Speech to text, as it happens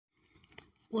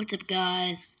What's up,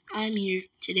 guys? I'm here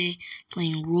today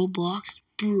playing Roblox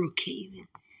Brookhaven,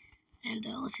 and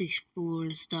let's explore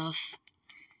and stuff.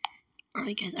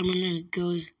 Alright, guys, I'm gonna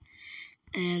go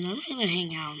and I'm gonna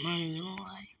hang out. I'm not even gonna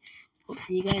lie. Hope to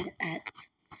see you guys at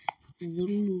the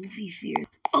movie theater.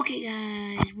 Okay,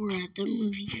 guys, we're at the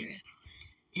movie theater,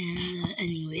 and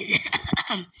anyway,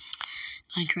 I'm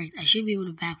correct. I should be able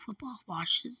to backflip off.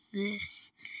 Watch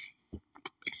this.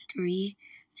 3,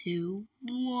 2,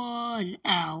 1.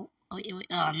 Ow. Oh, wait.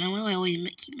 Oh, man, why do I always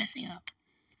keep messing up?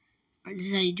 Alright, this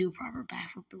is how you do a proper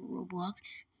backflip in Roblox.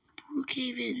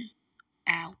 Brookhaven.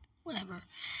 Ow. Whatever.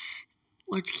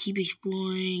 Let's keep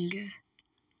exploring.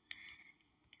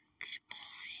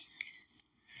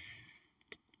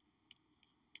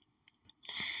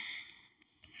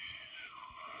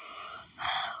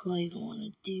 What do I even want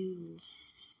to do?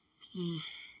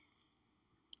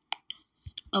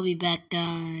 I'll be back,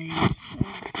 guys.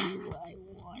 Let's see what I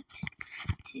want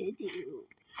to do.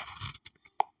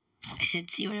 I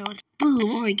said, see what I want.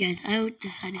 Boom! Alright, guys. I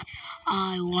decided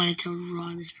I wanted to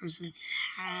rob this person's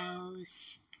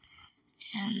house.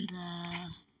 And,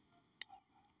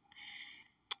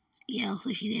 yeah, looks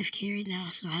like she's AFK right now,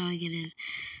 so how do I get in?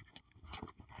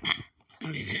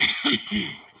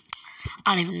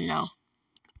 I don't even know.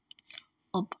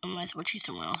 Oh, I might as well choose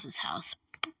someone else's house.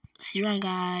 See you around,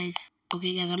 guys.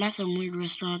 Okay, guys, I'm at some weird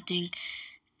restaurant thing,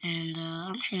 and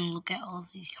I'm trying to look at all of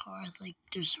these cars. Like,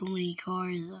 there's so many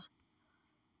cars.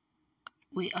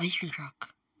 Wait, ice cream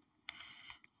truck.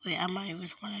 Wait, I might even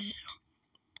want to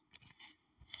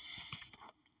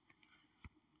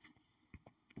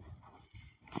do.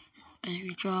 Ice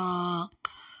cream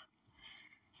truck.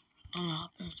 I'm gonna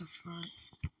hop into the front.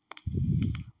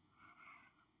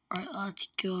 Alright, let's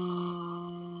go.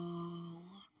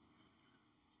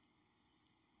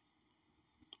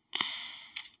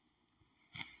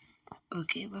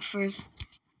 Okay, but first,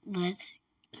 let's.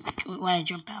 Why did I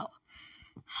jump out?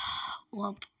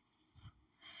 Well,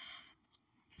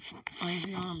 I don't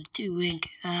even know what I'm doing.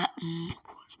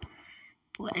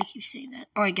 What I keep saying that.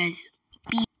 Alright, guys.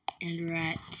 And we're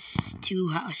at 2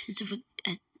 houses. Is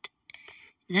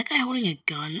that guy holding a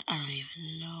gun? I don't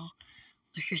even know.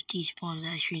 Let's just despawn the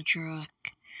ice cream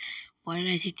truck. Why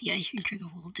did I take the ice cream truck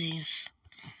of all things?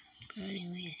 But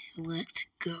anyways, let's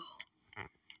go.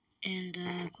 And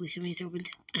please tell me it's opened.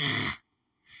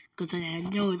 Because I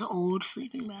know the old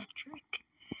sleeping bag trick.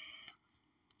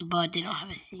 But they don't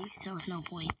have a safe, so it's no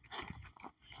point.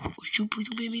 Oh shoot, please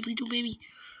don't ban me, please don't ban me.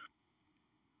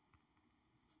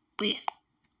 Wait.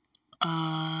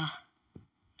 I'm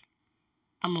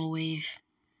gonna wave.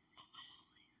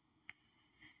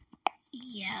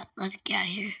 Yeah, let's get out of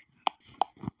here.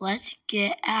 Let's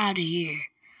get out of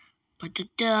here.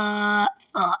 Ow,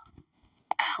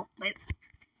 my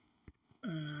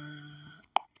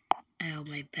ow,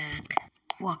 my back.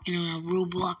 Walking around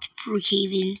Roblox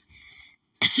Brookhaven.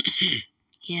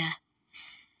 Yeah.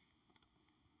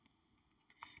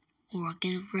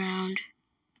 Walking around.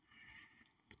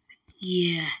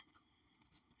 Yeah.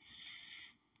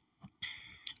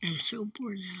 I'm so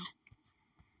bored now.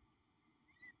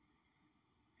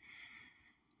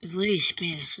 It's literally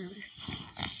Spanish server.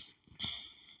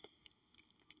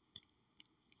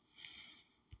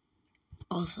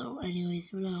 Also,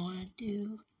 anyways, what I want to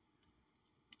do.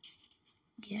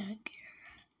 Yeah, I care.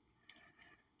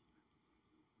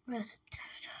 What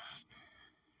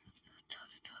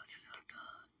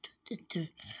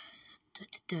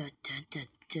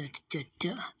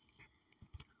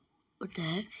the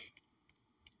heck?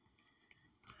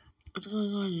 What's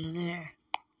going on in there?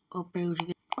 Oh,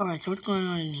 alright, so what's going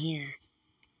on in here?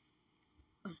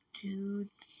 Oh, dude.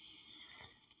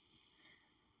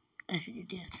 I should do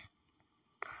dance.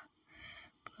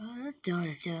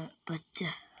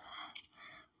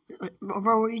 Bro,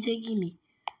 where are you taking me?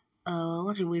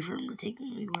 Let's just wait for him to take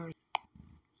me where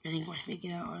I think once we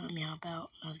get out, let me hop out.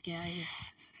 Let's get out of here.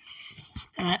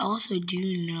 And I also do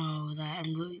know that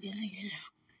I'm really dancing right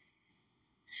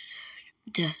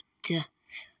now.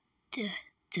 Do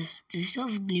you still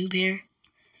have a new pair?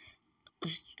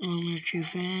 Moment of truth,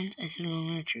 fans. I said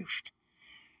moment of truth.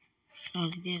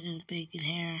 Found the dead and bacon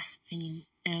hair. And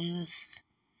this.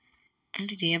 I don't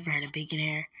think they ever had a bacon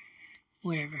hair.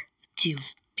 Whatever. Do.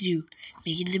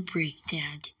 Making the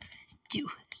breakdown. Do.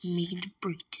 Making the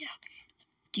breakdown.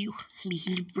 Do.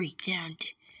 Making the breakdown.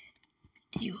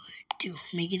 Do.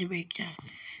 Making the breakdown.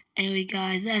 Anyway,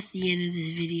 guys, that's the end of this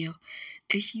video.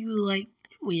 If you like.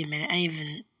 Wait a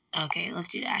minute. Okay, let's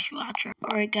do the actual outro.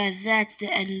 Alright, guys, that's the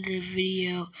end of the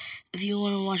video. If you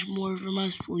want to watch more from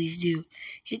us, please do.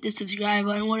 Hit the subscribe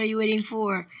button. What are you waiting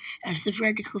for? And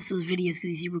subscribe to Cliff's videos because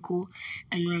he's super cool.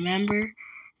 And remember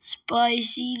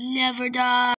Spicy never dies.